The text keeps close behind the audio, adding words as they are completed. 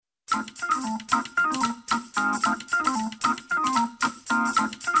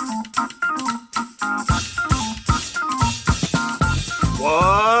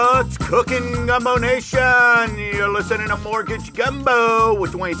What's cooking, Gumbo Nation? You're listening to Mortgage Gumbo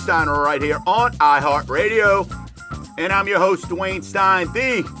with Dwayne Stein right here on iHeartRadio. And I'm your host, Dwayne Stein,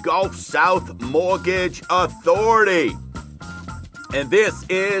 the Gulf South Mortgage Authority. And this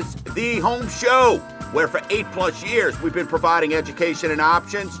is the home show where for 8+ years we've been providing education and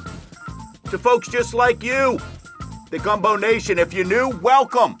options to folks just like you, the Gumbo Nation. If you're new,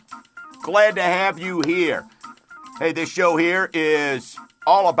 welcome. Glad to have you here. Hey, this show here is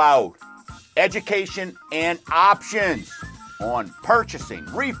all about education and options on purchasing,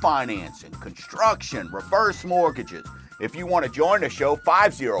 refinancing, construction, reverse mortgages. If you want to join the show,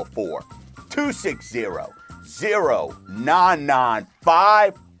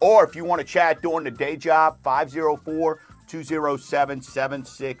 504-260-0995. Or if you want to chat during the day job,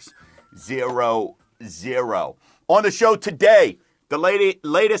 504-207-7600. On the show today, the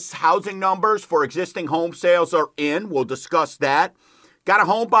latest housing numbers for existing home sales are in. We'll discuss that. Got a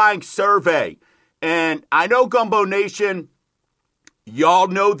home buying survey. And I know Gumbo Nation, y'all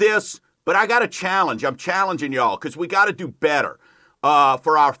know this, but I got a challenge. I'm challenging y'all because we got to do better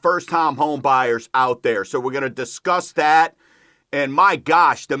for our first-time home buyers out there. So we're going to discuss that. And my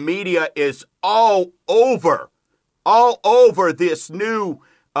gosh, the media is all over this new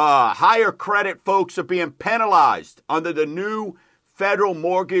higher credit folks are being penalized under the new federal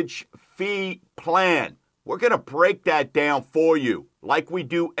mortgage fee plan. We're going to break that down for you like we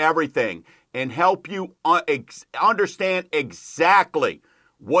do everything and help you understand exactly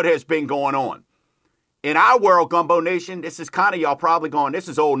what has been going on. In our world, Gumbo Nation, this is kind of y'all probably going, this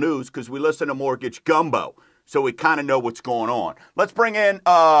is old news because we listen to Mortgage Gumbo. So we kind of know what's going on. Let's bring in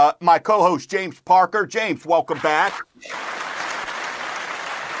my co-host, James Parker. James, welcome back.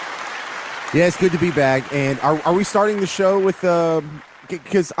 Yeah, it's good to be back. And are we starting the show with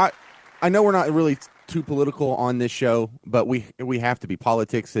because I know we're not really too political on this show, but we have to be.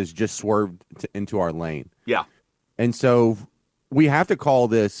 Politics has just swerved into our lane. Yeah. And so we have to call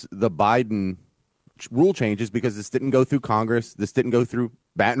this the Biden rule changes because this didn't go through Congress. This didn't go through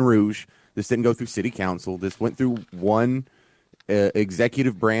Baton Rouge. This didn't go through City Council. This went through one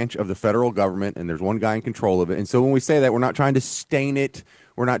executive branch of the federal government, and there's one guy in control of it. And so when we say that, we're not trying to stain it.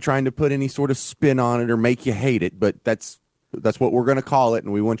 We're not trying to put any sort of spin on it or make you hate it, but that's what we're going to call it,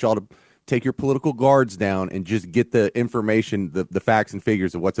 and we want y'all to take your political guards down and just get the information, the facts and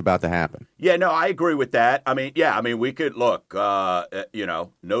figures of what's about to happen. Yeah, no, I agree with that. I mean, we could look,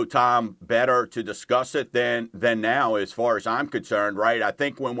 no time better to discuss it than now as far as I'm concerned, right? I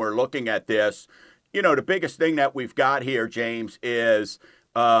think when we're looking at this, the biggest thing that we've got here, James, is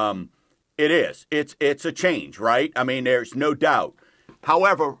it's a change, right? I mean, there's no doubt.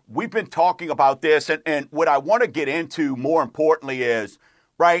 However, we've been talking about this, and what I want to get into more importantly is,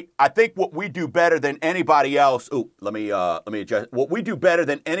 right, I think what we do better than anybody else. Let me adjust. What we do better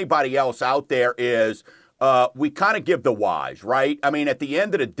than anybody else out there is we kind of give the whys, right? I mean, at the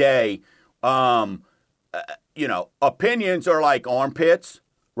end of the day, opinions are like armpits,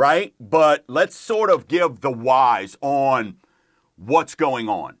 right? But let's sort of give the whys on what's going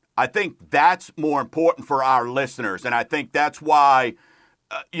on. I think that's more important for our listeners, and I think that's why,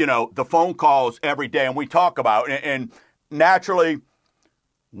 the phone calls every day, and we talk about, and naturally,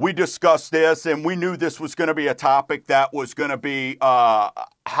 we discussed this, and we knew this was going to be a topic that was going to be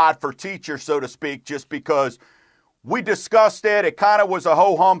hot for teachers, so to speak, just because we discussed it. It kind of was a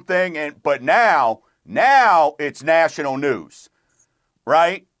ho-hum thing, but now it's national news,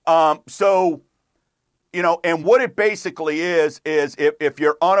 right? And what it basically is if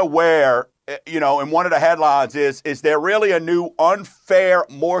you're unaware, and one of the headlines is there really a new unfair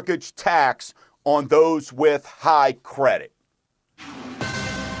mortgage tax on those with high credit?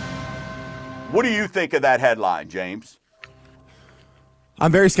 What do you think of that headline, James?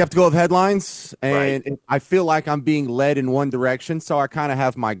 I'm very skeptical of headlines, and Right. I feel like I'm being led in one direction, so I kind of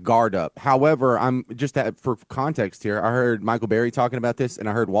have my guard up. However, for context here, I heard Michael Berry talking about this, and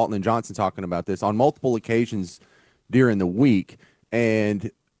I heard Walton and Johnson talking about this on multiple occasions during the week. And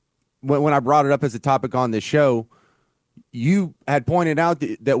when I brought it up as a topic on this show, you had pointed out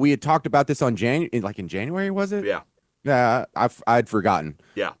that we had talked about this in January, was it? Yeah. Yeah, I'd forgotten.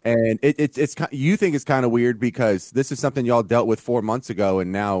 Yeah. And it's you think it's kind of weird because this is something y'all dealt with 4 months ago,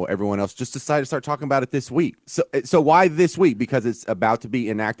 and now everyone else just decided to start talking about it this week. So why this week? Because it's about to be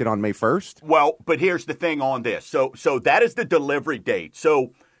enacted on May 1st? Well, but here's the thing on this. So that is the delivery date.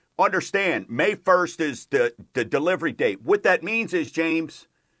 So understand, May 1st is the delivery date. What that means is, James,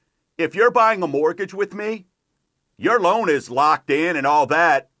 if you're buying a mortgage with me, your loan is locked in and all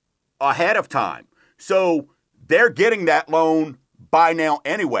that ahead of time. So they're getting that loan by now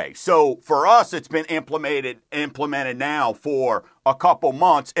anyway. So for us, it's been implemented now for a couple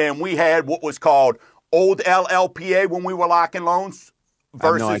months. And we had what was called old LLPA when we were locking loans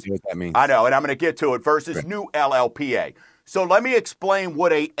versus, I have no idea what that means. I know, and I'm going to get to it, versus new LLPA. So let me explain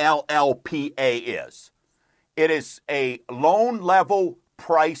what a LLPA is. It is a loan level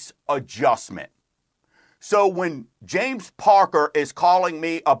price adjustment. So when James Parker is calling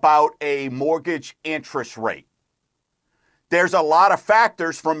me about a mortgage interest rate, there's a lot of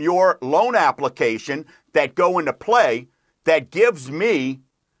factors from your loan application that go into play that gives me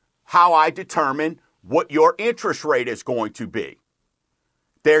how I determine what your interest rate is going to be.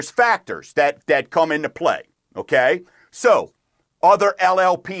 There's factors that come into play, okay? So other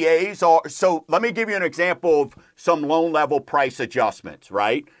LLPAs are, so let me give you an example of some loan level price adjustments,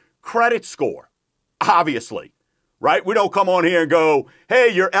 right? Credit score, obviously. Right? We don't come on here and go, hey,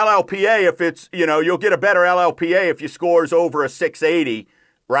 your LLPA, if it's, you'll get a better LLPA if your score is over a 680,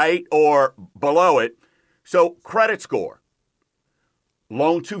 right? Or below it. So credit score,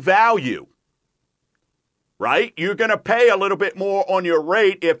 loan to value, right? You're going to pay a little bit more on your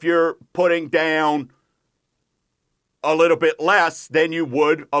rate if you're putting down a little bit less than you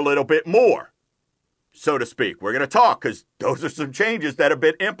would a little bit more, so to speak. We're going to talk because those are some changes that have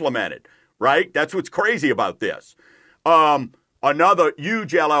been implemented, right? That's what's crazy about this. Another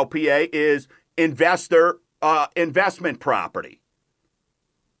huge LLPA is investment property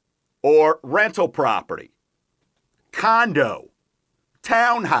or rental property, condo,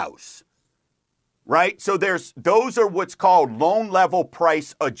 townhouse, right? So those are what's called loan level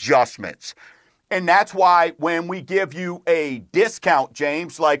price adjustments. And that's why when we give you a discount,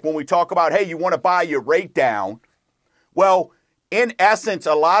 James, like when we talk about, hey, you want to buy your rate down, well, in essence,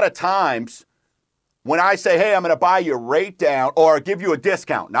 a lot of times, when I say, hey, I'm going to buy your rate down or give you a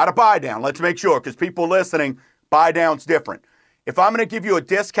discount, not a buy down, let's make sure, because people listening, buy down's different. If I'm going to give you a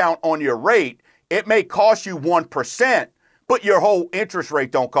discount on your rate, it may cost you 1%, but your whole interest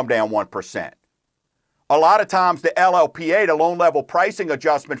rate don't come down 1%. A lot of times the LLPA, the loan level pricing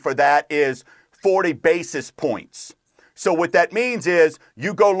adjustment for that is 40 basis points. So what that means is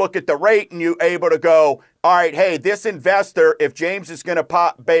you go look at the rate and you're able to go, all right, hey, this investor, if James is going to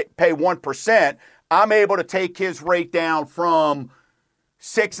pay 1%, I'm able to take his rate down from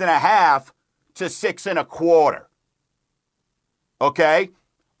 6.5 to 6.25. Okay?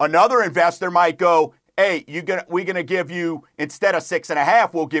 Another investor might go, hey, we're gonna give you, instead of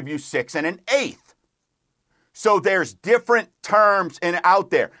 6.5, we'll give you 6.125. So there's different terms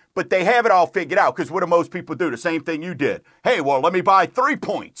out there, but they have it all figured out because what do most people do? The same thing you did. Hey, well, let me buy 3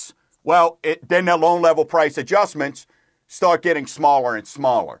 points. Well, then the loan level price adjustments start getting smaller and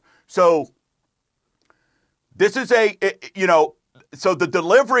smaller. So this is so the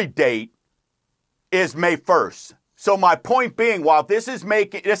delivery date is May 1st. So my point being, while this is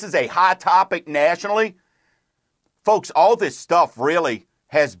a hot topic nationally, folks, all this stuff really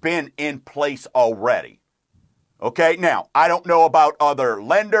has been in place already. Okay, now, I don't know about other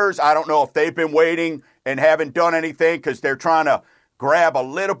lenders. I don't know if they've been waiting and haven't done anything because they're trying to grab a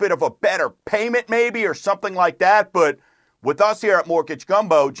little bit of a better payment maybe or something like that. But with us here at Mortgage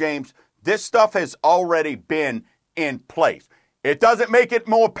Gumbo, James, this stuff has already been in place. It doesn't make it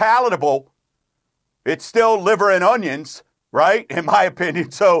more palatable. It's still liver and onions, right? In my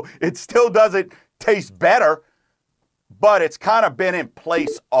opinion. So it still doesn't taste better, but it's kind of been in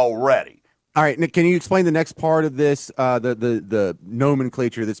place already. All right, Nick, can you explain the next part of this, the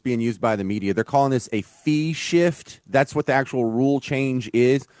nomenclature that's being used by the media? They're calling this a fee shift. That's what the actual rule change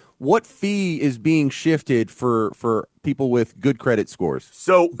is. What fee is being shifted for people with good credit scores?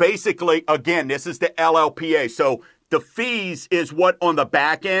 So basically, again, this is the LLPA. So the fees is what on the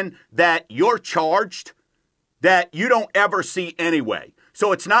back end that you're charged that you don't ever see anyway.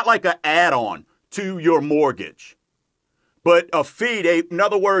 So it's not like an add-on to your mortgage. But a fee, in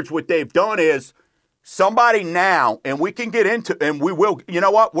other words, what they've done is somebody now, and we can get into, and we will, you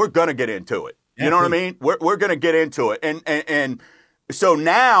know what? We're going to get into it. You know what I mean? We're going to get into it. And so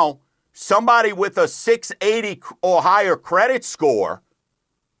now somebody with a 680 or higher credit score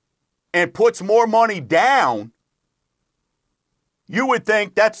and puts more money down, you would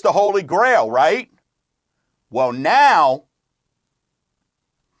think that's the holy grail, right? Well, now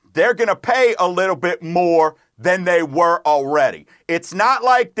they're going to pay a little bit more than they were already. It's not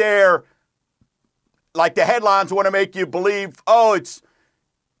like they're, like the headlines want to make you believe, I'm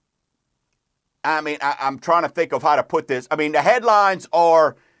trying to think of how to put this. I mean, the headlines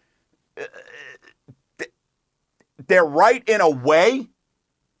are, they're right in a way,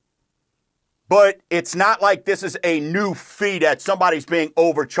 But it's not like this is a new fee that somebody's being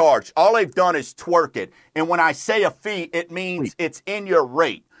overcharged. All they've done is twerk it. And when I say a fee, it means it's in your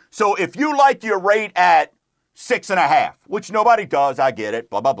rate. So if you like your rate at 6.5, which nobody does, I get it,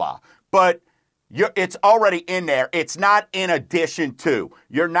 blah, blah, blah. But it's already in there. It's not in addition to.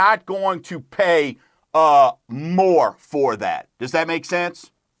 You're not going to pay more for that. Does that make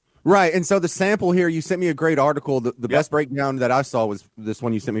sense? Right. And so the sample here, you sent me a great article. The best breakdown that I saw was this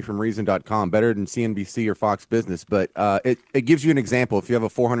one you sent me from Reason.com, better than CNBC or Fox Business. But it gives you an example. If you have a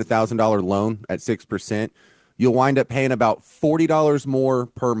 $400,000 loan at 6%, you'll wind up paying about $40 more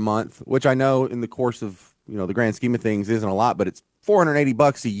per month, which I know in the course of, the grand scheme of things isn't a lot, but it's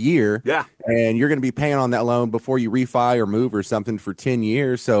 $480 a year. Yeah. And you're going to be paying on that loan before you refi or move or something for 10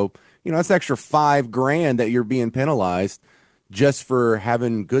 years. So, that's an extra $5,000 that you're being penalized just for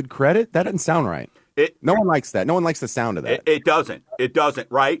having good credit. That doesn't sound right. No one likes that. No one likes the sound of that. It doesn't. It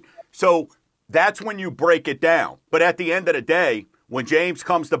doesn't, right? So that's when you break it down. But at the end of the day, when James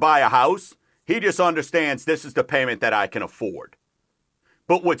comes to buy a house, he just understands this is the payment that I can afford.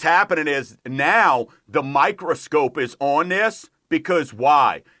 But what's happening is now the microscope is on this because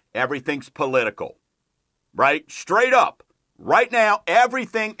why? Everything's political, right? Straight up. Right now,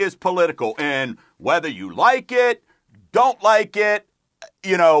 everything is political. And whether you like it, don't like it,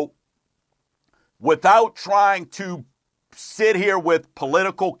 without trying to sit here with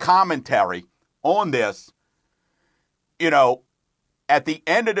political commentary on this, at the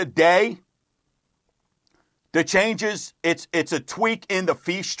end of the day, the changes, it's a tweak in the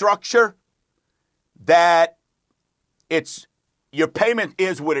fee structure that your payment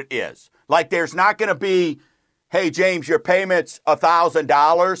is what it is. Like there's not going to be, hey, James, your payment's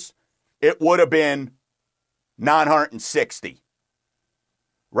 $1,000. It would have been $960,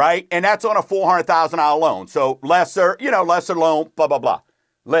 right? And that's on a $400,000 loan. So lesser loan, blah, blah, blah.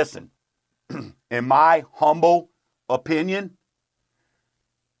 Listen, in my humble opinion,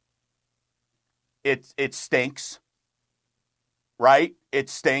 it stinks, right? It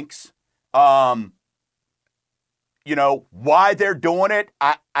stinks. Why they're doing it,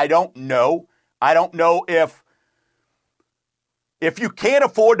 I don't know. I don't know if you can't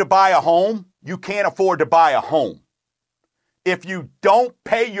afford to buy a home, you can't afford to buy a home. If you don't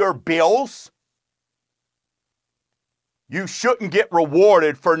pay your bills, you shouldn't get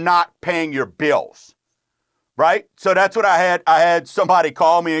rewarded for not paying your bills, right? So that's what I had. I had somebody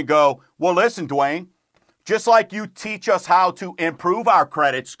call me and go, well, listen, Dwayne, just like you teach us how to improve our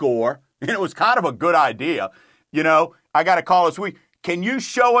credit score, and it was kind of a good idea, I got a call this week. Can you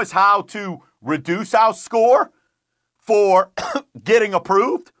show us how to reduce our score for getting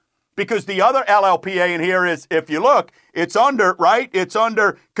approved? Because the other LLPA in here is, if you look, it's under, right? It's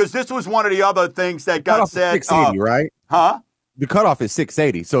under, because this was one of the other things that got said. 680, right? Huh? The cutoff is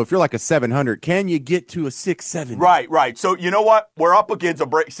 680. So if you're like a 700, can you get to a 670? Right. So you know what? We're up against a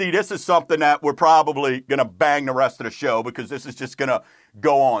break. See, this is something that we're probably going to bang the rest of the show because this is just going to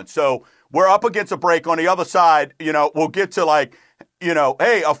go on. So we're up against a break. On the other side, we'll get to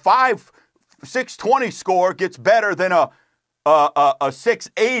hey, a 620 score gets better than a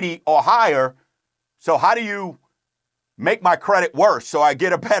 680 or higher. So how do you make my credit worse so I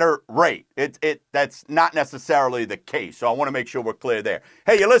get a better rate? That's not necessarily the case. So I want to make sure we're clear there.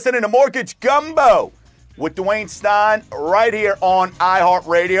 Hey, you're listening to Mortgage Gumbo with Dwayne Stein right here on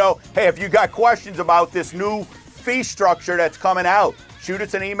iHeartRadio. Hey, if you got questions about this new fee structure that's coming out, shoot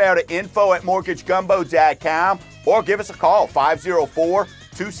us an email to info@mortgagegumbo.com or give us a call,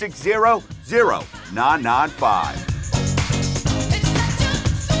 504-260-0995.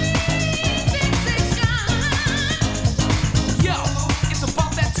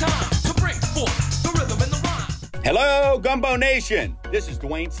 Hello, Gumbo Nation. This is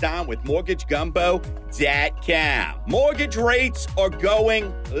Dwayne Stein with MortgageGumbo.com. Mortgage rates are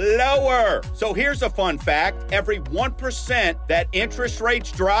going lower. So here's a fun fact. Every 1% that interest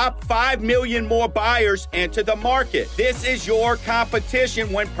rates drop, 5 million more buyers enter the market. This is your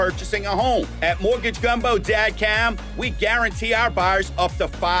competition when purchasing a home. At MortgageGumbo.com, we guarantee our buyers up to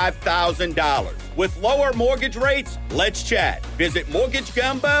 $5,000. With lower mortgage rates, let's chat. Visit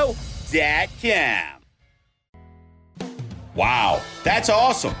MortgageGumbo.com. Wow, that's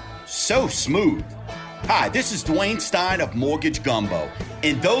awesome. So smooth. Hi, this is Dwayne Stein of Mortgage Gumbo,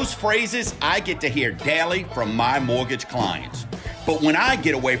 and those phrases I get to hear daily from my mortgage clients. But when I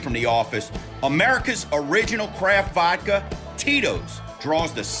get away from the office, America's original craft vodka, Tito's,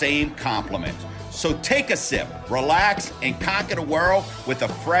 draws the same compliments. So take a sip, relax, and conquer the world with a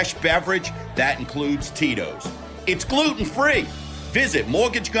fresh beverage that includes Tito's. It's gluten-free. Visit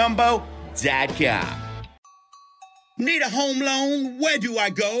MortgageGumbo.com. Need a home loan? Where do I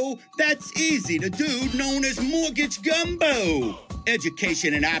go? That's easy. The dude known as Mortgage Gumbo.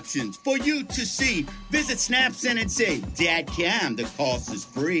 Education and options for you to see. Visit snapsendandsave.com. The cost is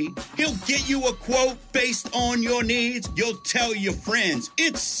free. He'll get you a quote based on your needs. You'll tell your friends.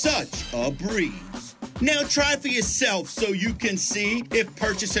 It's such a breeze. Now try for yourself so you can see if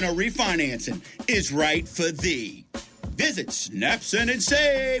purchasing or refinancing is right for thee. Visit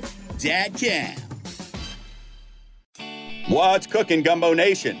snapsendandsave.com. What's cooking, Gumbo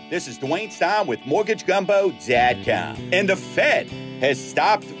Nation? This is Dwayne Stein with MortgageGumbo.com. And the Fed has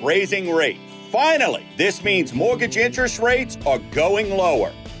stopped raising rates. Finally, this means mortgage interest rates are going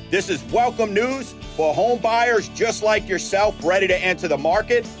lower. This is welcome news for home buyers just like yourself ready to enter the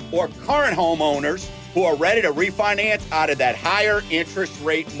market, or current homeowners who are ready to refinance out of that higher interest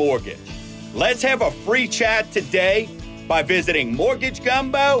rate mortgage. Let's have a free chat today by visiting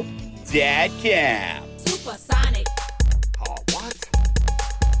MortgageGumbo.com. Supersonic. What?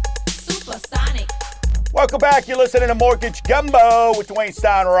 Supersonic. Welcome back. You're listening to Mortgage Gumbo with Dwayne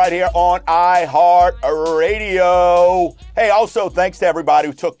Stein right here on iHeartRadio. Hey, also, thanks to everybody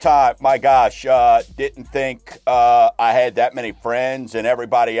who took time. My gosh, didn't think I had that many friends, and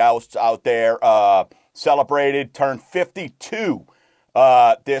everybody else out there celebrated, turned 52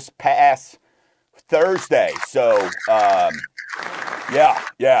 this past Thursday. So, yeah.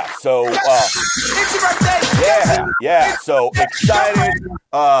 So, It's your birthday. yeah. So excited.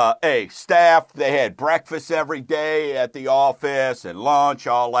 Hey, staff, they had breakfast every day at the office and lunch,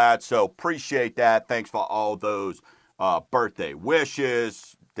 all that. So appreciate that. Thanks for all those birthday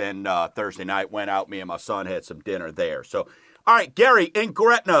wishes. Then Thursday night went out. Me and my son had some dinner there. So, all right, Gary in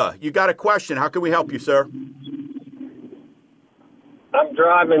Gretna, you got a question. How can we help you, sir? I'm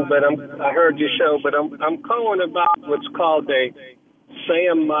driving, but I heard your show, but I'm calling about what's called a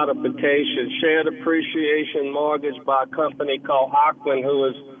SAM modification, shared appreciation mortgage by a company called Aquin, who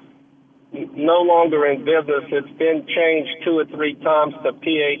is no longer in business. It's been changed 2 or 3 times to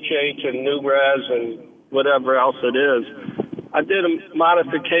PHH and New Res and whatever else it is. I did a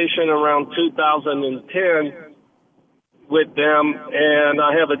modification around 2010 with them, and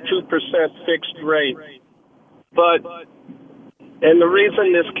I have a 2% fixed rate. And the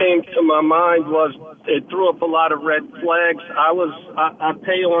reason this came to my mind was it threw up a lot of red flags. I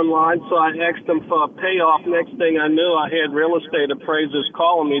pay online, so I asked them for a payoff. Next thing I knew, I had real estate appraisers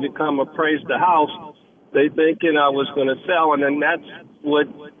calling me to come appraise the house. They thinking I was going to sell, and then that's what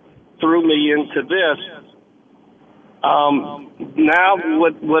threw me into this. Now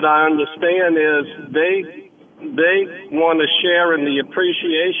what I understand is they want to share in the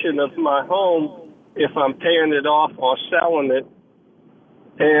appreciation of my home if I'm paying it off or selling it.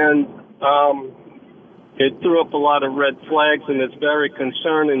 And it threw up a lot of red flags, and it's very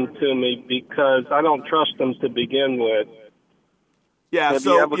concerning to me because I don't trust them to begin with. Yeah, Have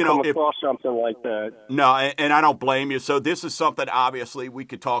so, you ever come across something like that? No, and I don't blame you. So this is something, obviously, we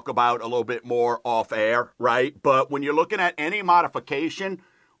could talk about a little bit more off air, right? But when you're looking at any modification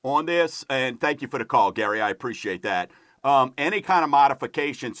on this, and thank you for the call, Gary, I appreciate that. Any kind of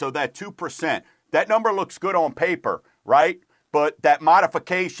modification, so that 2%, that number looks good on paper, right? But that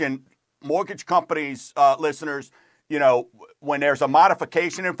modification, mortgage companies, listeners, when there's a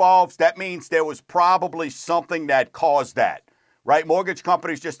modification involved, that means there was probably something that caused that, right? Mortgage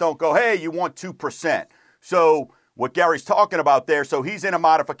companies just don't go, hey, you want 2%. So what Gary's talking about there, so he's in a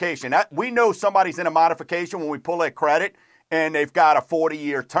modification. We know somebody's in a modification when we pull their credit and they've got a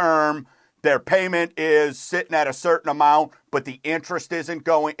 40-year term. Their payment is sitting at a certain amount, but the interest isn't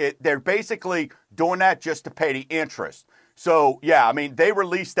going. They're basically doing that just to pay the interest. So, yeah, I mean, they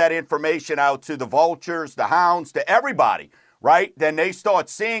release that information out to the vultures, the hounds, to everybody, right? Then they start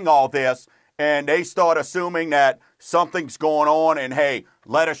seeing all this, and they start assuming that something's going on, and, hey,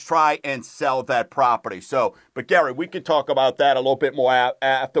 let us try and sell that property. So, but, Gary, we could talk about that a little bit more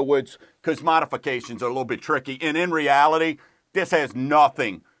afterwards because modifications are a little bit tricky. And in reality, this has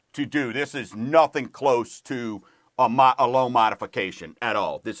nothing to do. This is nothing close to a loan modification at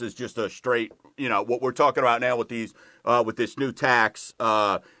all. This is just a straight, what we're talking about now with these, with this new tax.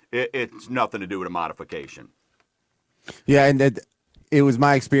 It's nothing to do with a modification. Yeah, and it was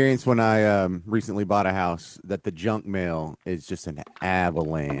my experience when I recently bought a house that the junk mail is just an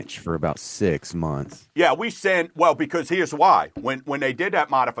avalanche for about 6 months. Yeah, because here's why. When they did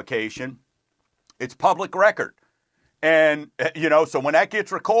that modification, it's public record. And, so when that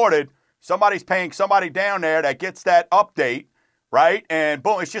gets recorded, somebody's paying somebody down there that gets that update, right? And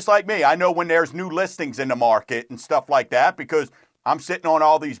boom, it's just like me. I know when there's new listings in the market and stuff like that because I'm sitting on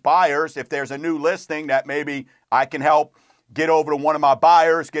all these buyers. If there's a new listing that maybe I can help get over to one of my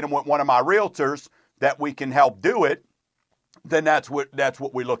buyers, get them with one of my realtors that we can help do it, then that's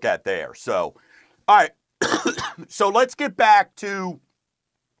what we look at there. So, all right. So let's get back to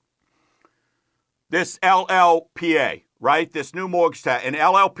this LLPA, right? This new mortgage tax. And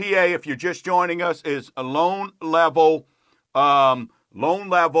LLPA, if you're just joining us, is a loan level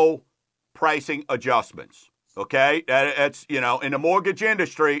pricing adjustments. Okay, that's, in the mortgage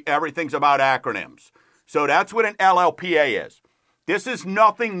industry, everything's about acronyms. So that's what an LLPA is. This is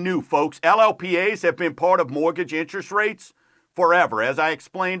nothing new, folks. LLPAs have been part of mortgage interest rates forever, as I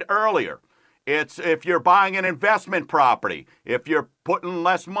explained earlier. It's if you're buying an investment property, if you're putting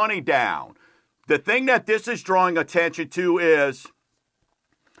less money down. The thing that this is drawing attention to is,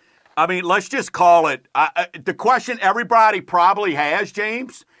 let's just call it, the question everybody probably has,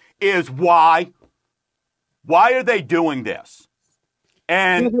 James, is why? Why are they doing this?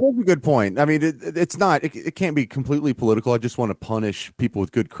 And that's a good point. It's not. It can't be completely political. I just want to punish people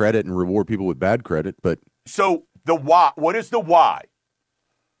with good credit and reward people with bad credit. But so the why? What is the why?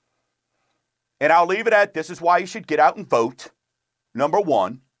 And I'll leave it at this is why you should get out and vote. Number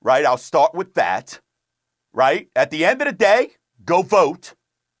one, right? I'll start with that. Right? At the end of the day, go vote.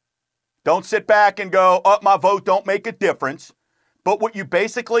 Don't sit back and go, "Oh, my vote don't make a difference." But what you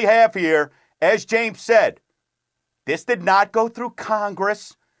basically have here, as James said, this did not go through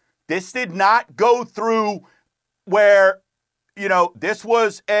Congress. This did not go through where, this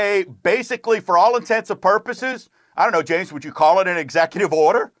was basically for all intents and purposes, I don't know, James, would you call it an executive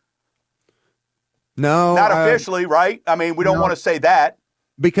order? No. Not officially, right? We don't want to say that.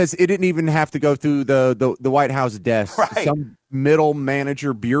 Because it didn't even have to go through the White House desk. Right. Some middle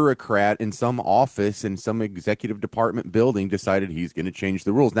manager bureaucrat in some office in some executive department building decided he's going to change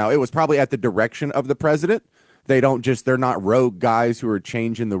the rules. Now, it was probably at the direction of the president. They're not rogue guys who are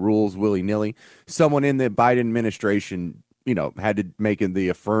changing the rules willy-nilly. Someone in the Biden administration, had to make the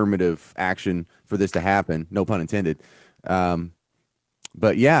affirmative action for this to happen. No pun intended.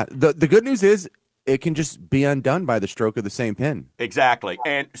 But yeah, the good news is it can just be undone by the stroke of the same pen. Exactly.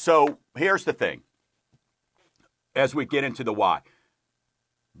 And so here's the thing. As we get into the why,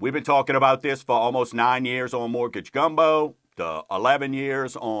 we've been talking about this for almost 9 years on Mortgage Gumbo, the 11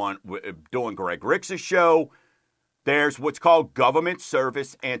 years on doing Greg Ricks' show. There's what's called government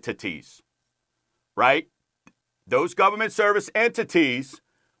service entities, right? Those government service entities,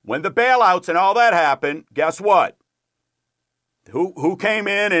 when the bailouts and all that happened, guess what? Who came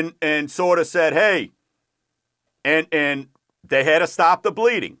in and sort of said, hey, and they had to stop the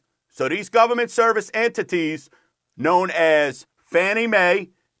bleeding. So these government service entities known as Fannie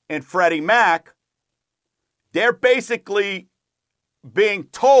Mae and Freddie Mac, they're basically being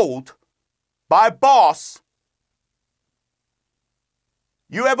told by boss,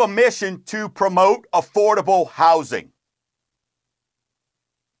 you have a mission to promote affordable housing.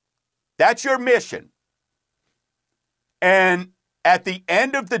 That's your mission. And at the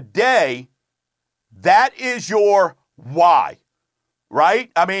end of the day, that is your why, right?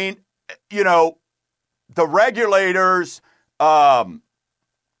 The regulators, all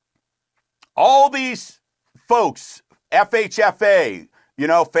these folks, FHFA,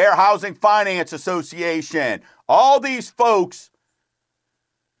 Fair Housing Finance Association, all these folks,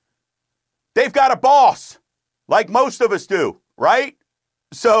 they've got a boss, like most of us do, right?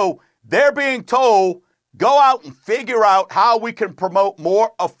 So they're being told, go out and figure out how we can promote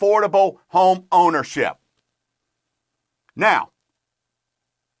more affordable home ownership. Now,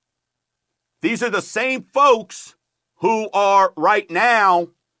 these are the same folks who are right now,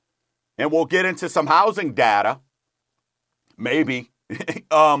 and we'll get into some housing data, maybe,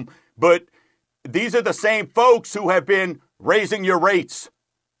 but these are the same folks who have been raising your rates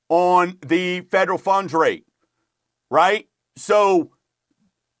on the federal funds rate, right? So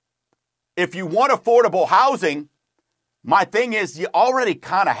if you want affordable housing, my thing is you already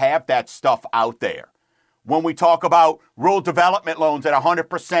kind of have that stuff out there. When we talk about rural development loans at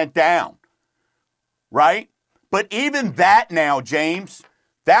 100% down, right? But even that now, James,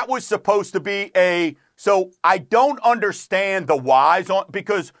 that was supposed to be so I don't understand the whys on,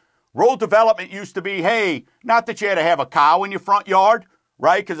 because rural development used to be, hey, not that you had to have a cow in your front yard,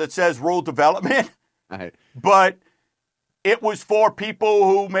 right? Because it says rural development, Right. But it was for people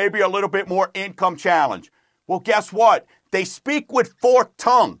who maybe a little bit more income challenged. Well, guess what? They speak with forked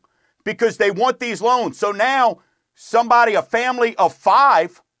tongue because they want these loans. So now a family of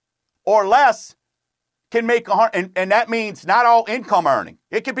 5 or less can make and that means not all income earning.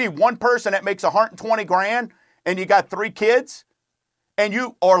 It could be one person that makes 120 grand and you got 3 kids and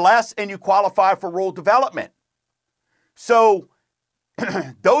you qualify for rural development. So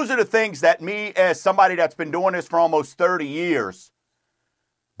those are the things that me, as somebody that's been doing this for almost 30 years,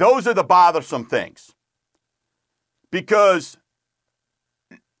 those are the bothersome things. because,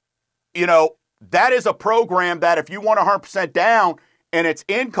 that is a program that if you want 100% down and it's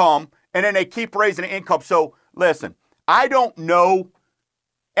income, and then they keep raising the income. So listen, I don't know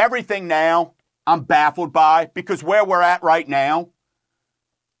everything now. I'm baffled by, because where we're at right now,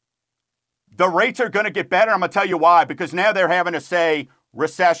 the rates are going to get better. I'm going to tell you why, because now they're having to say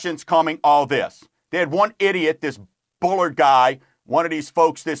recession's coming, all this. They had one idiot, this Bullard guy, one of these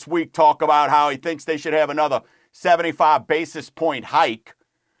folks this week, talk about how he thinks they should have another 75 basis point hike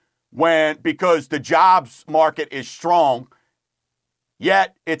because the jobs market is strong,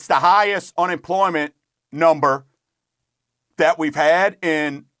 yet it's the highest unemployment number that we've had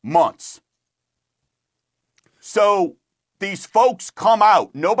in months. So these folks come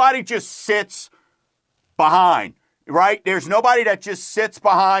out. Nobody just sits behind, right? There's nobody that just sits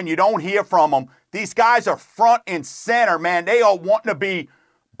behind. You don't hear from them. These guys are front and center, man. They all want to be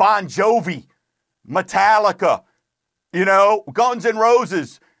Bon Jovi, Metallica, Guns N'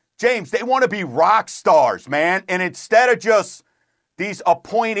 Roses. James, they want to be rock stars, man. And instead of just these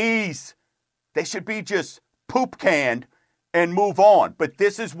appointees, they should be just poop canned and move on. But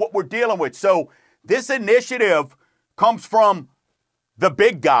this is what we're dealing with. So this initiative comes from the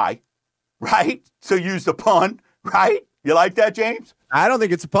big guy, right? So use the pun, right? You like that, James? I don't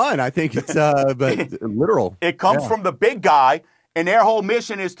think it's a pun. I think it's but literal. It comes from the big guy, and their whole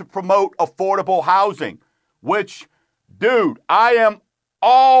mission is to promote affordable housing, which, dude, I am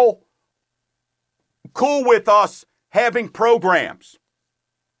all cool with us having programs.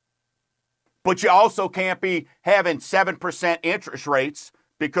 But you also can't be having 7% interest rates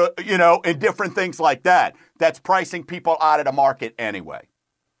because, and different things like that. That's pricing people out of the market anyway.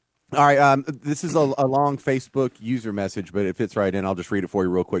 All right. This is a long Facebook user message, but it fits right in. I'll just read it for you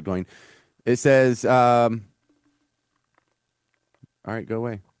real quick, Dwayne. It says, all right, go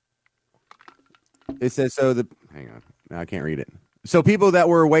away. It says, hang on. No, I can't read it. So people that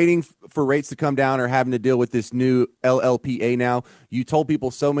were waiting for rates to come down are having to deal with this new LLPA now. You told people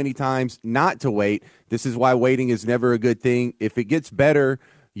so many times not to wait. This is why waiting is never a good thing. If it gets better,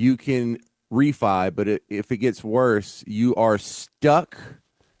 you can refi, but if it gets worse, you are stuck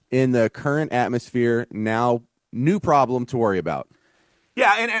in the current atmosphere. Now, new problem to worry about.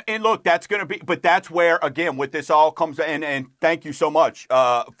 Yeah, and look, that's going to be, but that's where, again, what this all comes, and thank you so much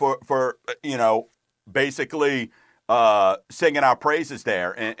for basically singing our praises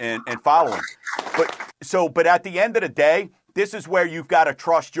there and following. But at the end of the day, this is where you've got to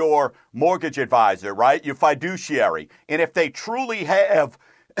trust your mortgage advisor, right? Your fiduciary. And if they truly have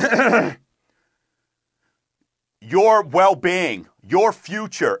your well-being, your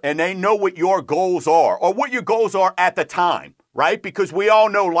future, and they know what your goals are, or what your goals are at the time, right? Because we all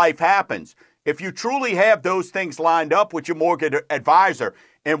know life happens. If you truly have those things lined up with your mortgage advisor,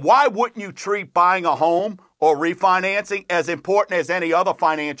 and why wouldn't you treat buying a home or refinancing as important as any other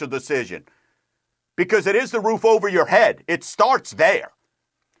financial decision? Because it is the roof over your head. It starts there.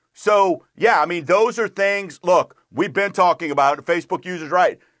 So, yeah, I mean, those are things, look, we've been talking about it. Facebook users,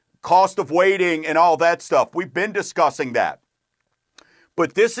 right? Cost of waiting and all that stuff. We've been discussing that.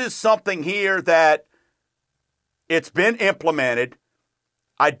 But this is something here that it's been implemented.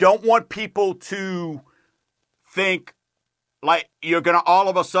 I don't want people to think like you're going to all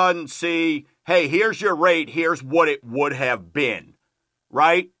of a sudden see, hey, here's your rate, here's what it would have been,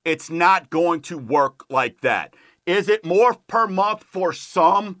 right? It's not going to work like that. Is it more per month for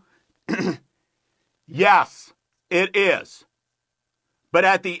some? Yes, it is. But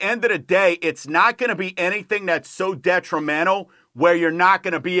at the end of the day, it's not going to be anything that's so detrimental where you're not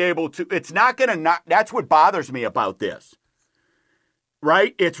going to be able to, it's not going to not, that's what bothers me about this,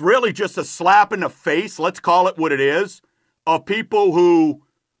 right? It's really just a slap in the face, let's call it what it is, of people who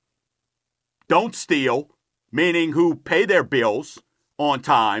don't steal, meaning who pay their bills on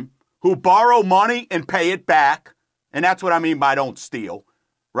time, who borrow money and pay it back, and that's what I mean by don't steal,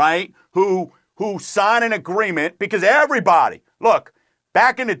 right? Who sign an agreement, because everybody, look,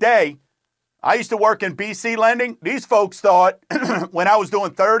 back in the day, I used to work in BC lending. These folks thought when I was doing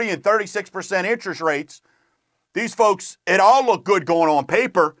 30 and 36% interest rates, these folks, it all looked good going on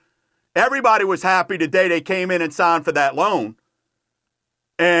paper. Everybody was happy the day they came in and signed for that loan.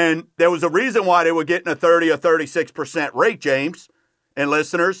 And there was a reason why they were getting a 30 or 36% rate, James and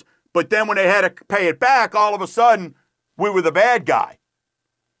listeners. But then when they had to pay it back, all of a sudden, we were the bad guy.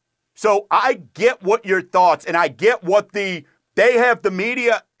 So I get what your thoughts, and I get what they have the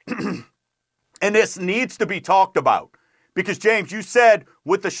media, and this needs to be talked about. Because, James, you said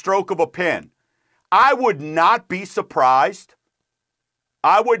with the stroke of a pen, I would not be surprised.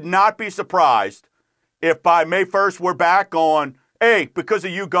 I would not be surprised if by May 1st we're back on, hey, because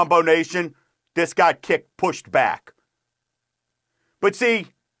of you, Gumbo Nation, this got pushed back. But see,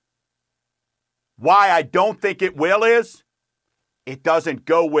 why I don't think it will is it doesn't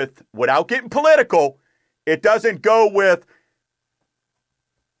go with, without getting political, it doesn't go with,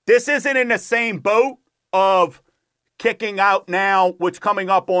 this isn't in the same boat of kicking out now what's coming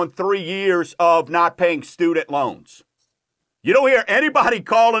up on 3 years of not paying student loans. You don't hear anybody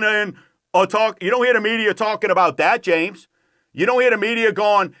calling in or talk. You don't hear the media talking about that, James. You don't hear the media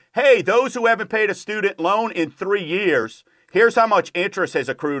going, hey, those who haven't paid a student loan in 3 years, here's how much interest has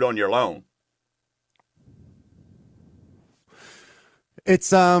accrued on your loan.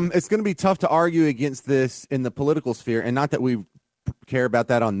 It's going to be tough to argue against this in the political sphere, and not that we care about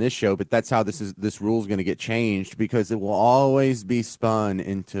that on this show, but that's how this rule is going to get changed, because it will always be spun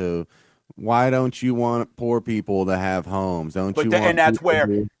into, why don't you want poor people to have homes? Don't you?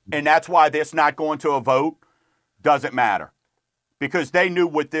 And that's why this not going to a vote doesn't matter, because they knew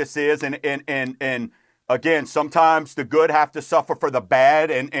what this is, and again, sometimes the good have to suffer for the bad,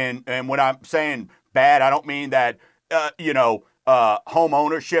 and when I'm saying bad, I don't mean that home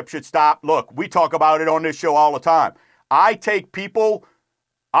ownership should stop. Look, we talk about it on this show all the time. I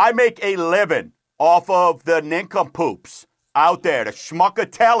make a living off of the nincompoops out there, the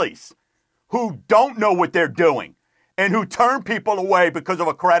schmuckatellis, who don't know what they're doing and who turn people away because of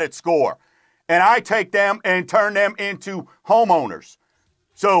a credit score. And I take them and turn them into homeowners.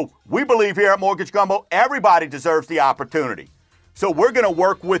 So we believe here at Mortgage Gumbo, everybody deserves the opportunity. So we're going to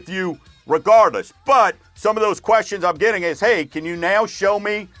work with you regardless. But some of those questions I'm getting is, hey, can you now show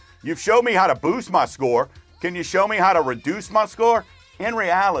me, you've showed me how to boost my score. Can you show me how to reduce my score? In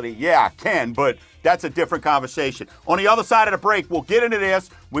reality, yeah, I can, but that's a different conversation. On the other side of the break, we'll get into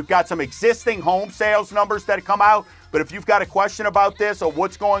this. We've got some existing home sales numbers that come out. But if you've got a question about this or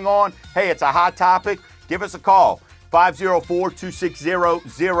what's going on, hey, it's a hot topic, give us a call.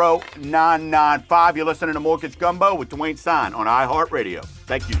 504-260-0995. You're listening to Mortgage Gumbo with Dwayne Stein on iHeartRadio.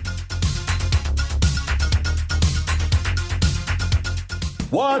 Thank you.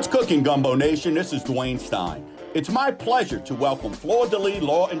 What's cooking, Gumbo Nation? This is Dwayne Stein. It's my pleasure to welcome Fleur-de-Lis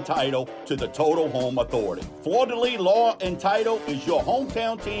Law and Title to the Total Home Authority. Fleur-de-Lis Law and Title is your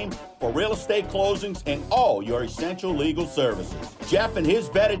hometown team for real estate closings and all your essential legal services. Jeff and his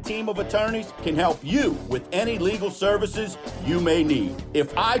vetted team of attorneys can help you with any legal services you may need.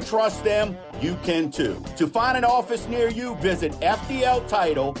 If I trust them, you can too. To find an office near you, visit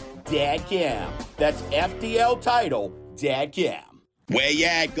FDLTitle.com. That's FDLTitle.com. Where you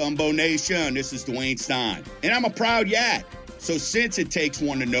at, Gumbo Nation? This is Dwayne Stein, and I'm a proud Yat. So since it takes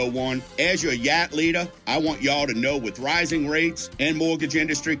one to know one, as your Yat leader, I want y'all to know with rising rates and mortgage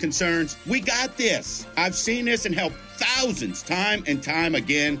industry concerns, we got this. I've seen this and helped thousands time and time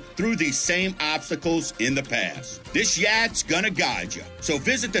again through these same obstacles in the past. This Yat's gonna guide you. So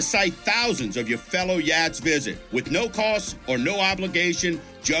visit the site thousands of your fellow Yats visit with no cost or no obligation,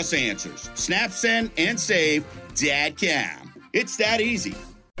 just answers. Snap, send, and save.com. It's that easy.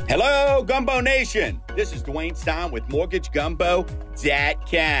 Hello, Gumbo Nation. This is Dwayne Stein with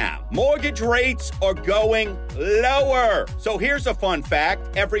MortgageGumbo.com. Mortgage rates are going lower. So here's a fun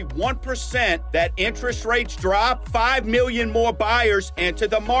fact. Every 1% that interest rates drop, 5 million more buyers enter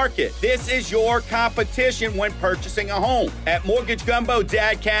the market. This is your competition when purchasing a home. At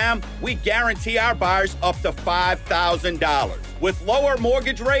MortgageGumbo.com, we guarantee our buyers up to $5,000. With lower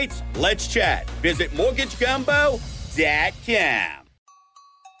mortgage rates, let's chat. Visit MortgageGumbo.com.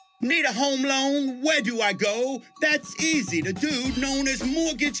 Need a home loan? Where do I go? That's easy. The dude known as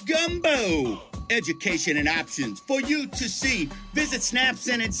Mortgage Gumbo. Education and options for you to see. Visit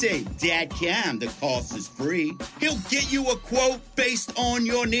snapsendandsave.com. The cost is free. He'll get you a quote based on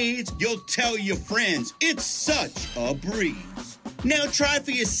your needs. You'll tell your friends. It's such a breeze. Now try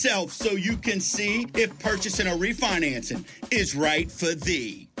for yourself so you can see if purchasing or refinancing is right for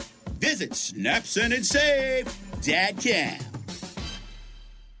thee. Visit snapsendandsave.com.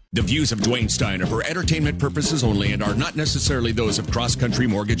 The views of Dwayne Stein are for entertainment purposes only and are not necessarily those of Cross Country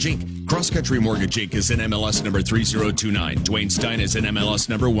Mortgage Inc. Cross Country Mortgage Inc. is an MLS number 3029. Dwayne Stein is an MLS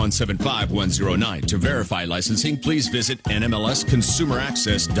number 175109. To verify licensing, please visit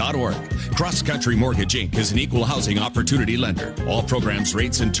nmlsconsumeraccess.org. Cross Country Mortgage Inc. is an equal housing opportunity lender. All programs,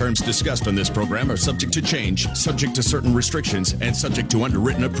 rates, and terms discussed on this program are subject to change, subject to certain restrictions, and subject to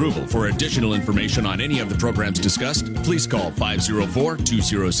underwritten approval. For additional information on any of the programs discussed, please call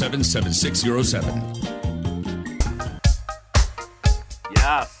 504-207-7607.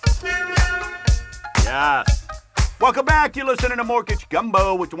 Yes. Welcome back. You're listening to Mortgage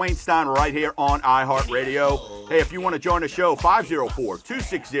Gumbo with Dwayne Stein right here on iHeartRadio. Hey, if you want to join the show,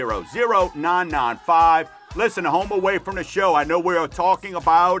 504-260-0995. Listen, home away from the show. I know we are talking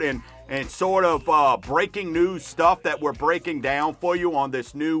about and and sort of breaking news stuff that we're breaking down for you on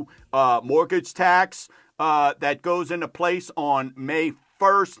this new mortgage tax that goes into place on May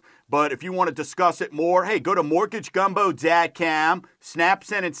 1st. But if you want to discuss it more, hey, go to mortgagegumbo.com, snap,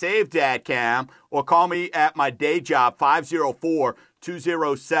 send, and save.com, or call me at my day job,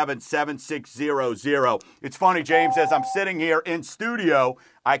 504-207-7600. It's funny, James, as I'm sitting here in studio,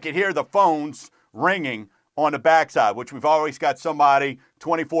 I can hear the phones ringing on the backside, which we've always got somebody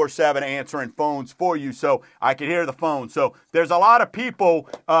 24/7 answering phones for you, so I can hear the phone. So there's a lot of people,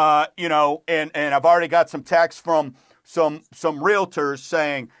 and I've already got some texts from some realtors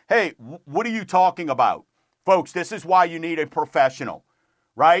saying, hey, what are you talking about? Folks, this is why you need a professional,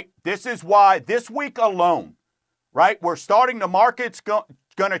 right? This is why this week alone, right, we're starting, the market's going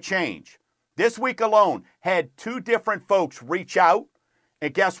to change. This week alone had 2 different folks reach out,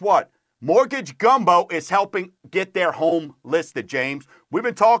 and guess what? Mortgage Gumbo is helping get their home listed, James. We've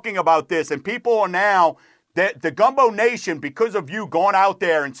been talking about this, and people are now, the Gumbo Nation, because of you going out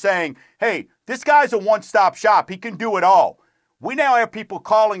there and saying, hey, this guy's a one-stop shop. He can do it all. We now have people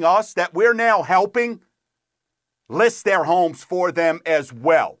calling us that we're now helping list their homes for them as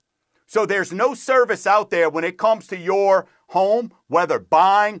well. So there's no service out there when it comes to your home, whether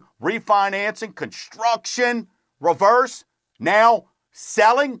buying, refinancing, construction, reverse, now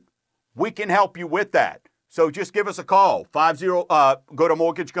selling. We can help you with that. So just give us a call. Go to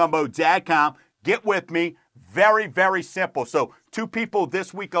mortgagegumbo.com. Get with me. Very, very simple. So 2 people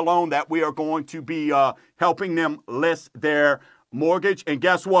this week alone that we are going to be helping them list their mortgage. And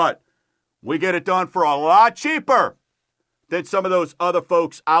guess what? We get it done for a lot cheaper than some of those other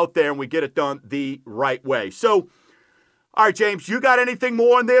folks out there, and we get it done the right way. So, all right, James, you got anything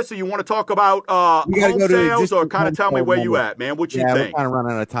more on this, or you want to talk about home sales, or kind of tell me where you at, man? What you think? We're kind of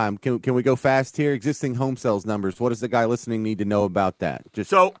running out of time. Can we go fast here? Existing home sales numbers. What does the guy listening need to know about that?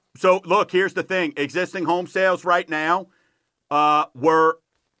 So look, here's the thing. Existing home sales right now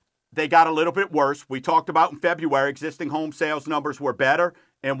they got a little bit worse. We talked about in February, existing home sales numbers were better.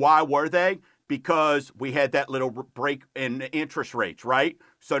 And why were they? Because we had that little break in interest rates, right?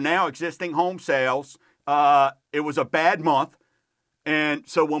 So now existing home sales, it was a bad month. And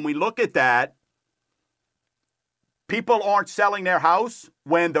so when we look at that, people aren't selling their house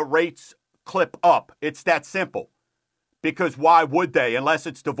when the rates clip up. It's that simple. Because why would they? Unless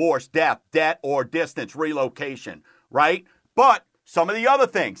it's divorce, death, debt, or distance, relocation, right? But some of the other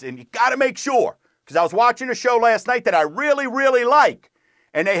things, and you got to make sure, because I was watching a show last night that I really, really like,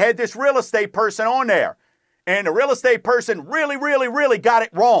 and they had this real estate person on there. And the real estate person really, really, really got it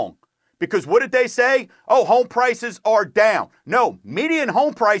wrong. Because what did they say? Oh, home prices are down. No, median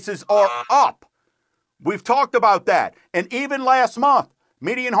home prices are up. We've talked about that. And even last month,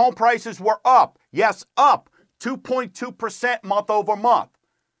 median home prices were up. Yes, up 2.2% month over month.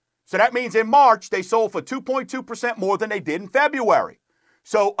 So that means in March, they sold for 2.2% more than they did in February.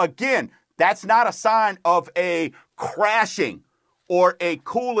 So again, that's not a sign of a crashing or a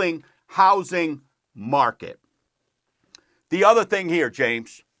cooling housing market. The other thing here,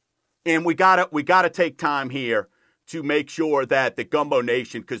 James, and we gotta take time here to make sure that the Gumbo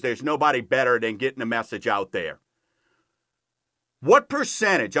Nation, because there's nobody better than getting the message out there. What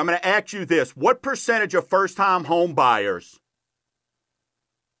percentage, I'm going to ask you this, what percentage of first-time home buyers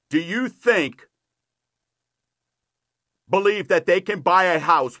do you think believe that they can buy a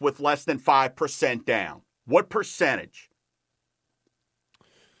house with less than 5% down? What percentage?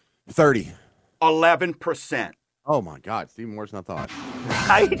 30. 11%. Oh, my God. It's even worse than I thought.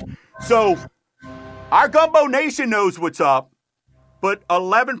 Right? So our Gumbo Nation knows what's up, but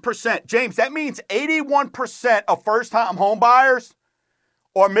 11%. James, that means 81% of first-time home buyers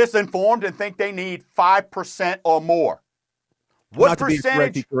are misinformed and think they need 5% or more. What Not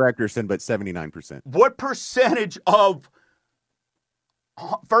percentage? To be correct, Gerson, but 79%. What percentage of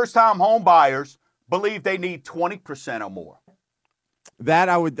first-time home buyers believe they need 20% or more? That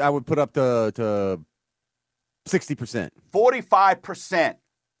I would put up to 60%. 45%.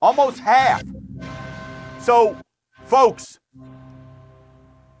 Almost half. So, folks,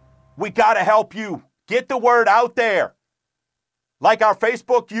 we got to help you. Get the word out there. Like our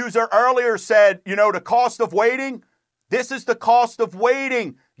Facebook user earlier said, the cost of waiting, this is the cost of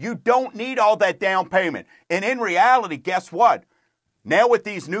waiting. You don't need all that down payment. And in reality, guess what? Now with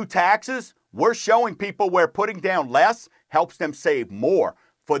these new taxes, we're showing people where putting down less helps them save more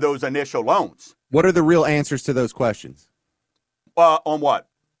for those initial loans. What are the real answers to those questions? On what?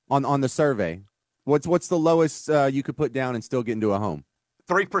 On the survey. What's the lowest you could put down and still get into a home?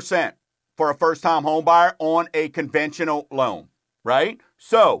 3% for a first-time home buyer on a conventional loan, right?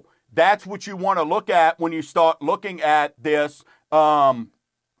 So that's what you want to look at when you start looking at this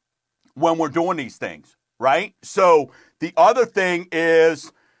when we're doing these things, right? So the other thing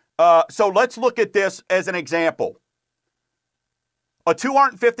is, so let's look at this as an example. A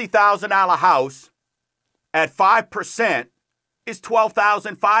 $250,000 house at 5% is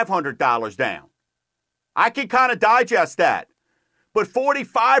 $12,500 down. I can kind of digest that. But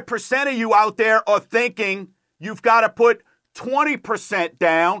 45% of you out there are thinking you've got to put 20%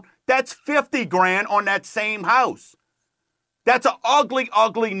 down. That's 50 grand on that same house. That's an ugly,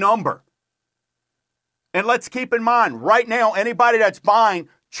 ugly number. And let's keep in mind, right now, anybody that's buying,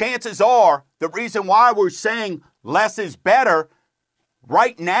 chances are, the reason why we're saying less is better,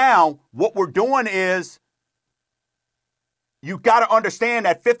 right now, what we're doing is, you got to understand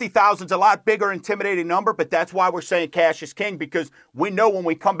that 50,000 is a lot bigger, intimidating number, but that's why we're saying cash is king, because we know when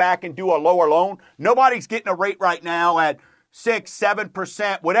we come back and do a lower loan, nobody's getting a rate right now at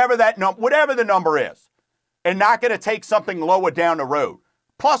 6-7%, whatever the number is, and not going to take something lower down the road.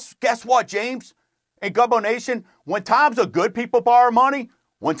 Plus, guess what, James? In Gumbo Nation, when times are good, people borrow money.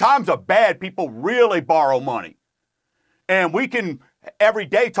 When times are bad, people really borrow money. And we can every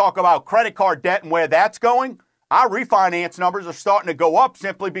day talk about credit card debt and where that's going. Our refinance numbers are starting to go up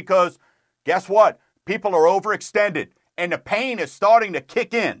simply because, guess what? People are overextended, and the pain is starting to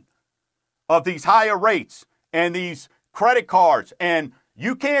kick in of these higher rates and these credit cards. And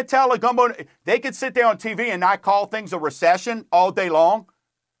you can't tell a Gumbo, they could sit there on TV and not call things a recession all day long.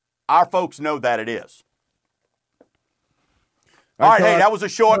 Our folks know that it is. All right, hey, that was a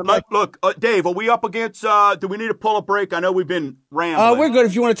short look. Dave, are we up against, do we need to pull a break? I know we've been rambling. We're good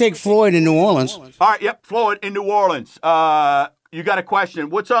if you want to take Floyd in New Orleans. All right, yep, Floyd in New Orleans. You got a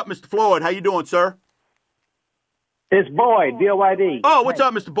question. What's up, Mr. Floyd? How you doing, sir? It's Boyd, B-O-Y-D. Oh, what's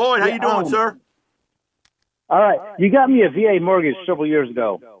up, Mr. Boyd? How you doing, sir? All right. You got me a VA mortgage several years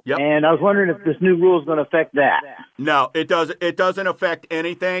ago, and I was wondering if this new rule is going to affect that. No, it doesn't. It doesn't affect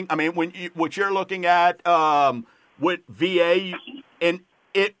anything. I mean, what you're looking at with VA, and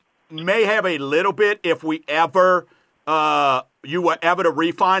it may have a little bit if we ever you were ever to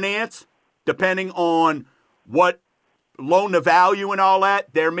refinance, depending on what loan to value and all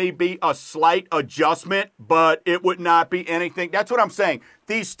that, there may be a slight adjustment, but it would not be anything. That's what I'm saying.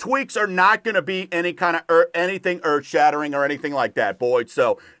 These tweaks are not going to be any kind of anything earth-shattering or anything like that, Boyd.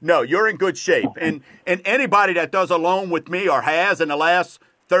 So, no, you're in good shape. And anybody that does a loan with me or has in the last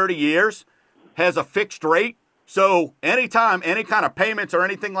 30 years has a fixed rate. So anytime any kind of payments or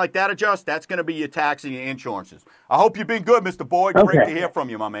anything like that adjust, that's going to be your tax and your insurances. I hope you've been good, Mr. Boyd. Okay. Great to hear from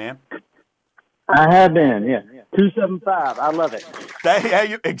you, my man. I have been, yeah. 275. I love it.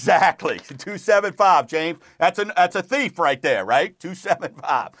 Exactly. 275, James. That's a thief right there, right?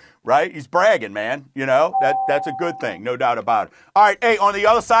 275, right? He's bragging, man. You know, that's a good thing, no doubt about it. All right, hey, on the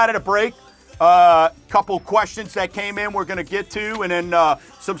other side of the break, couple questions that came in we're going to get to, and then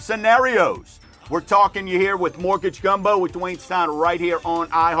some scenarios. We're talking you here with Mortgage Gumbo with Dwayne Stein right here on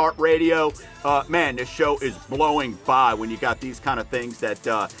iHeartRadio. Man, this show is blowing by when you got these kind of things that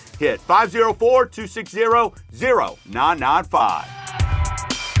hit. 504-260-0995.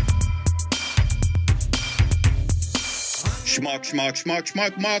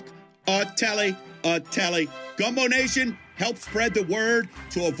 Schmuck. A telly. Gumbo Nation, help spread the word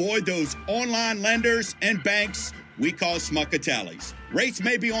to avoid those online lenders and banks we call schmuckatellis. Rates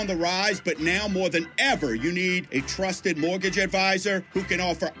may be on the rise, but now more than ever, you need a trusted mortgage advisor who can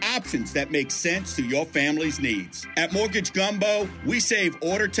offer options that make sense to your family's needs. At Mortgage Gumbo, we save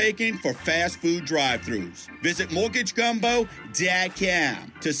order taking for fast food drive-thrus. Visit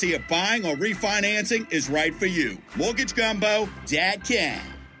MortgageGumbo.com to see if buying or refinancing is right for you. MortgageGumbo.com.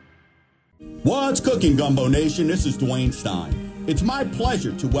 What's cooking, Gumbo Nation? This is Dwayne Stein. It's my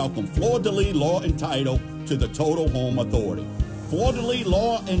pleasure to welcome Fleur-de-Lis Law and Title to the Total Home Authority. Fleur-de-Lis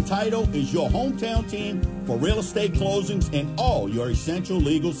Law and Title is your hometown team for real estate closings and all your essential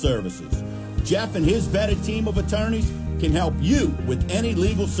legal services. Jeff and his vetted team of attorneys can help you with any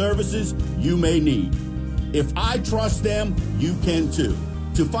legal services you may need. If I trust them, you can too.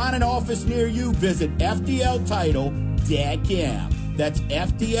 To find an office near you, visit FDLtitle.com. That's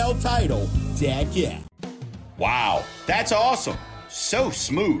FDLtitle.com. Wow, that's awesome. So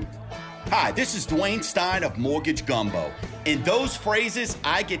smooth. Hi, this is Dwayne Stein of Mortgage Gumbo, and those phrases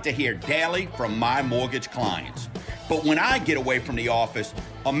I get to hear daily from my mortgage clients. But when I get away from the office,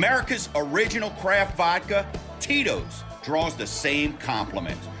 America's original craft vodka, Tito's, draws the same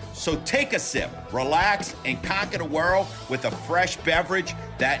compliments. So take a sip, relax, and conquer the world with a fresh beverage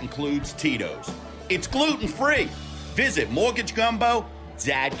that includes Tito's. It's gluten-free. Visit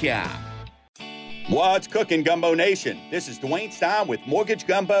MortgageGumbo.com. What's cooking, Gumbo Nation? This is Dwayne Stein with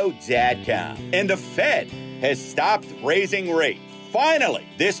MortgageGumbo.com. And the Fed has stopped raising rates. Finally,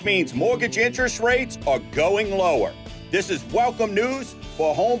 this means mortgage interest rates are going lower. This is welcome news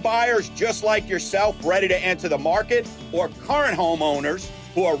for home buyers just like yourself ready to enter the market, or current homeowners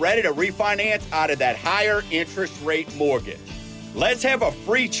who are ready to refinance out of that higher interest rate mortgage. Let's have a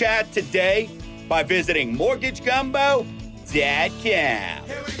free chat today by visiting mortgagegumbo.com. Here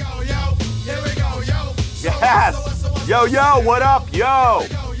we go, yo. Here we go, yo. Yes. Yo, what up, yo?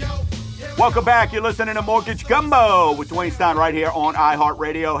 Welcome back. You're listening to Mortgage Gumbo with Dwayne Stein right here on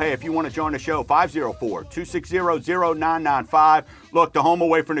iHeartRadio. Hey, if you want to join the show, 504-260-0995. Look, the home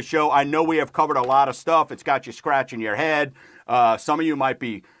away from the show, I know we have covered a lot of stuff. It's got you scratching your head. Some of you might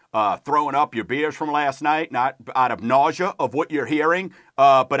be throwing up your beers from last night, not out of nausea of what you're hearing.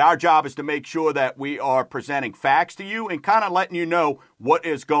 But our job is to make sure that we are presenting facts to you and kind of letting you know what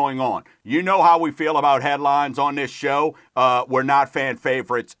is going on. You know how we feel about headlines on this show. We're not fan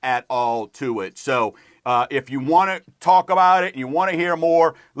favorites at all to it. So if you want to talk about it and you want to hear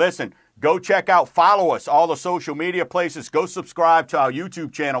more, listen, go check out, follow us, all the social media places. Go subscribe to our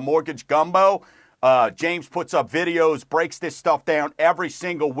YouTube channel, Mortgage Gumbo. James puts up videos, breaks this stuff down every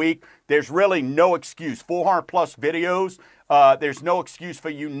single week. There's really no excuse. 400 plus videos. There's no excuse for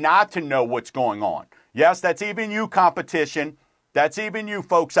you not to know what's going on. Yes, that's even you, competition. That's even you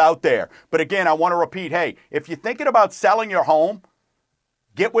folks out there. But again, I want to repeat, hey, if you're thinking about selling your home,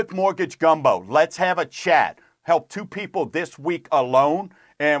 get with Mortgage Gumbo. Let's have a chat. Help 2 people this week alone.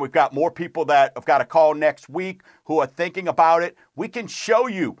 And we've got more people that have got a call next week who are thinking about it. We can show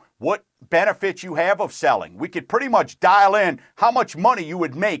you what benefits you have of selling. We could pretty much dial in how much money you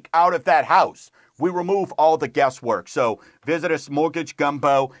would make out of that house. We remove all the guesswork. So visit us,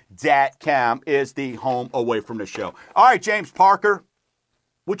 mortgagegumbo.com is the home away from the show. All right, James Parker,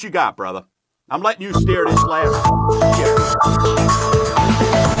 what you got, brother? I'm letting you steer this last.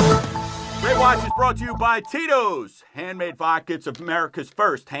 Great Watch is brought to you by Tito's Handmade Vodka. It's America's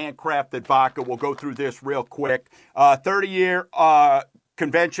first handcrafted vodka. We'll go through this real quick. 30-year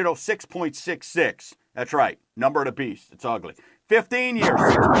conventional, 6.66. That's right. Number of the beast. It's ugly. 15 years,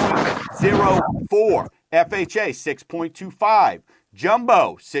 6.04. FHA, 6.25.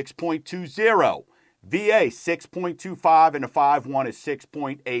 Jumbo, 6.20. VA, 6.25, and the 5-1 is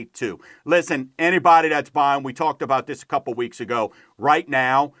 6.82. Listen, anybody that's buying, we talked about this a couple weeks ago. Right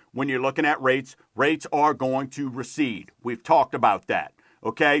now, when you're looking at rates, rates are going to recede. We've talked about that.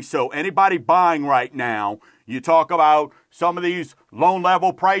 Okay, so anybody buying right now, you talk about some of these loan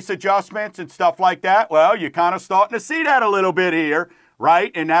level price adjustments and stuff like that. Well, you're kind of starting to see that a little bit here,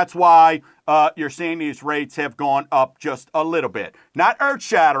 right? And that's why you're seeing these rates have gone up just a little bit. Not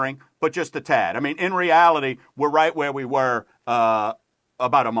earth-shattering, but just a tad. I mean, in reality, we're right where we were about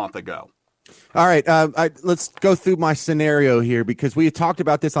a month ago. All right, let's go through my scenario here because we had talked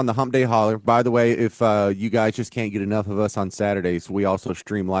about this on the Hump Day Holler. By the way, if you guys just can't get enough of us on Saturdays, we also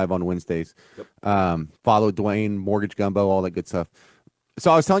stream live on Wednesdays. Yep. Follow Dwayne, Mortgage Gumbo, all that good stuff.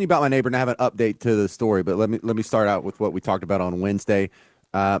 So I was telling you about my neighbor, and I have an update to the story, but let me start out with what we talked about on Wednesday.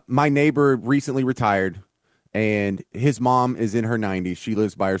 My neighbor recently retired, and his mom is in her 90s. She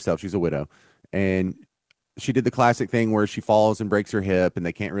lives by herself. She's a widow, and she did the classic thing where she falls and breaks her hip, and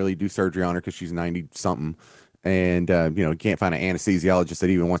they can't really do surgery on her because she's 90-something. And, can't find an anesthesiologist that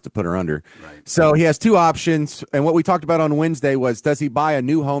even wants to put her under. Right. So he has 2 options. And what we talked about on Wednesday was, does he buy a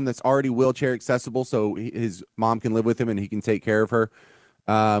new home that's already wheelchair accessible so his mom can live with him and he can take care of her?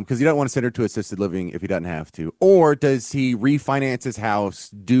 Because he doesn't want to send her to assisted living if he doesn't have to. Or does he refinance his house,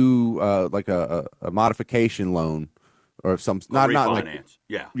 do like a modification loan? Or some not like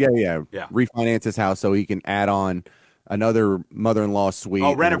yeah. Refinance his house so he can add on another mother-in-law suite.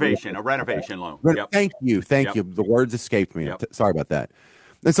 Oh, renovation loan. Yep. Thank you. The words escaped me. Yep. Sorry about that.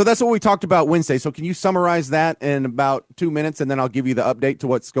 And so that's what we talked about Wednesday. So can you summarize that in about 2 minutes, and then I'll give you the update to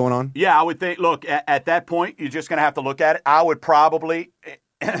what's going on? Yeah, I would think. Look, at that point, you're just going to have to look at it. I would probably,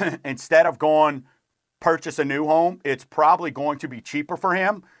 instead of going purchase a new home, it's probably going to be cheaper for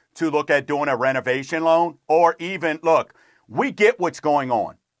him to look at doing a renovation loan, or even, look, we get what's going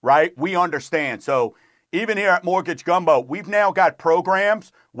on, right? We understand. So even here at Mortgage Gumbo, we've now got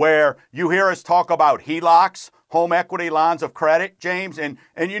programs where you hear us talk about HELOCs, home equity lines of credit, James, and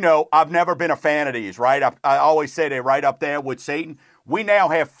I've never been a fan of these, right? I always say they're right up there with Satan. We now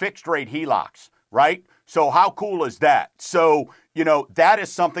have fixed rate HELOCs, right? So how cool is that? So, that is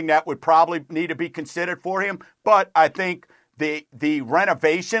something that would probably need to be considered for him. But I think the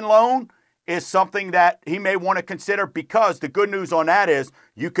renovation loan is something that he may want to consider, because the good news on that is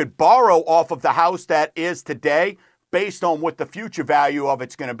you could borrow off of the house that is today based on what the future value of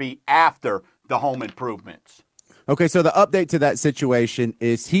it's going to be after the home improvements. Okay, so the update to that situation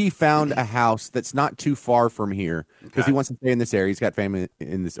is he found a house that's not too far from here because he wants to stay in this area. He's got family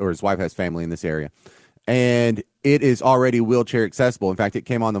in this, or his wife has family in this area. And it is already wheelchair accessible. In fact, it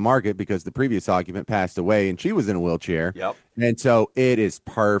came on the market because the previous occupant passed away and she was in a wheelchair. Yep. And so it is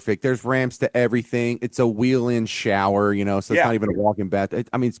perfect. There's ramps to everything. It's a wheel-in shower, so it's not even a walk-in bath.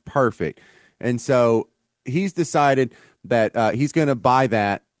 It's perfect. And so he's decided that he's going to buy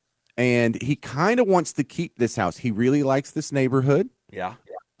that. And he kind of wants to keep this house. He really likes this neighborhood. Yeah.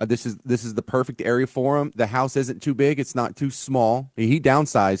 This is the perfect area for him. The house isn't too big. It's not too small. He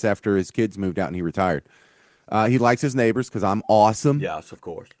downsized after his kids moved out and he retired. He likes his neighbors because I'm awesome. Yes, of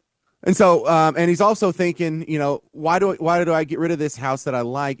course. And so, and he's also thinking, why do I get rid of this house that I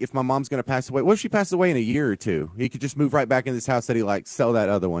like if my mom's going to pass away? What if she passes away in a year or two? He could just move right back in this house that he likes, sell that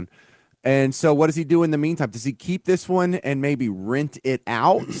other one. And so what does he do in the meantime? Does he keep this one and maybe rent it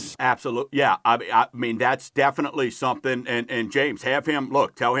out? Absolutely. Yeah. I mean, that's definitely something. And James, have him,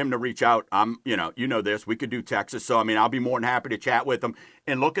 tell him to reach out. You know this. We could do Texas. So, I'll be more than happy to chat with him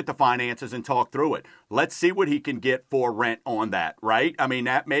and look at the finances and talk through it. Let's see what he can get for rent on that, right?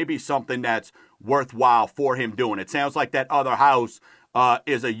 That may be something that's worthwhile for him doing. It sounds like that other house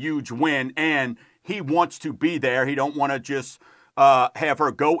is a huge win, and he wants to be there. He don't want to just have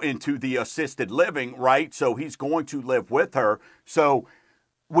her go into the assisted living, right? So he's going to live with her. So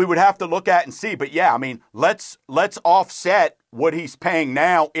we would have to look at and see. But yeah, let's offset what he's paying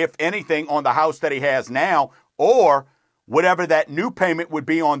now, if anything, on the house that he has now, or whatever that new payment would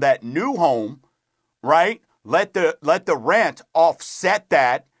be on that new home, right? Let the rent offset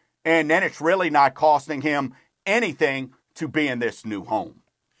that, and then it's really not costing him anything to be in this new home.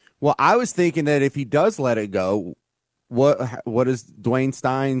 Well, I was thinking that if he does let it go, what does Dwayne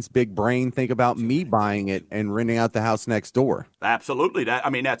Stein's big brain think about me buying it and renting out the house next door? Absolutely.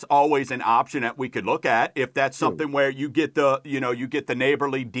 That's always an option that we could look at if that's something where you get the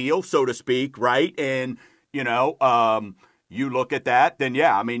neighborly deal, so to speak, right? And you look at that, then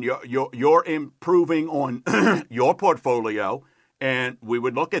yeah, you're improving on your portfolio, and we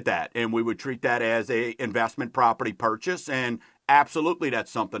would look at that and we would treat that as a investment property purchase, and absolutely that's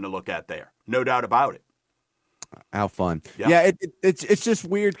something to look at there. No doubt about it. How fun. Yep. Yeah, it's just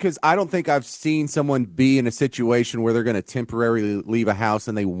weird because I don't think I've seen someone be in a situation where they're going to temporarily leave a house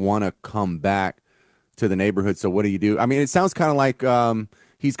and they want to come back to the neighborhood. So what do you do? It sounds kind of like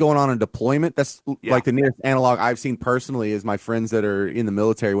he's going on a deployment. That's like the nearest analog I've seen personally is my friends that are in the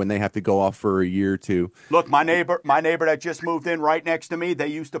military when they have to go off for a year or two. Look, my neighbor that just moved in right next to me, they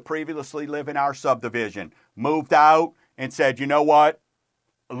used to previously live in our subdivision, moved out and said, you know what?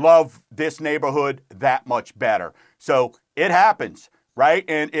 Love this neighborhood that much better. So it happens, right?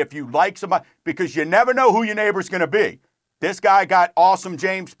 And if you like somebody, because you never know who your neighbor's going to be. This guy got awesome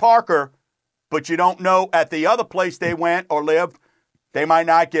James Parker, but you don't know at the other place they went or lived, they might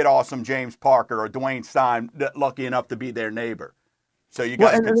not get awesome James Parker or Dwayne Stein lucky enough to be their neighbor. So you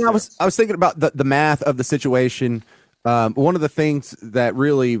got. And I was thinking about the math of the situation. One of the things that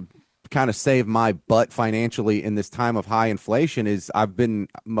really kind of saved my butt financially in this time of high inflation is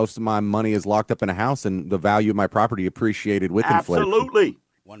most of my money is locked up in a house, and the value of my property appreciated with inflation. Absolutely.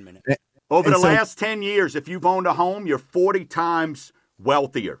 1 minute. Over the last 10 years, if you've owned a home, you're 40 times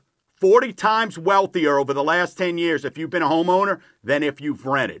wealthier. 40 times wealthier over the last 10 years if you've been a homeowner than if you've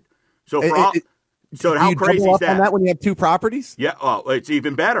rented. So so how crazy is that? On that when you have two properties? Yeah, it's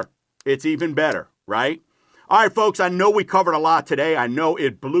even better. It's even better, right? All right, folks, I know we covered a lot today. I know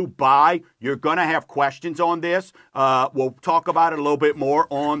it blew by. You're going to have questions on this. We'll talk about it a little bit more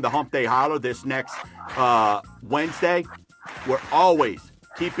on the Hump Day Holler this next Wednesday. We're always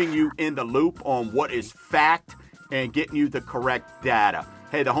keeping you in the loop on what is fact and getting you the correct data.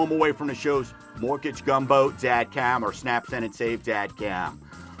 Hey, the home away from the show's Mortgage Gumbo, Dadcam, or Snap, Send, and Save Dadcam.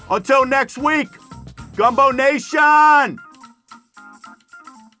 Until next week, Gumbo Nation!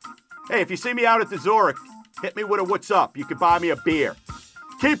 Hey, if you see me out at the Zurich, hit me with a what's up. You can buy me a beer.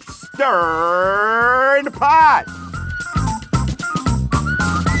 Keep stirring the pot.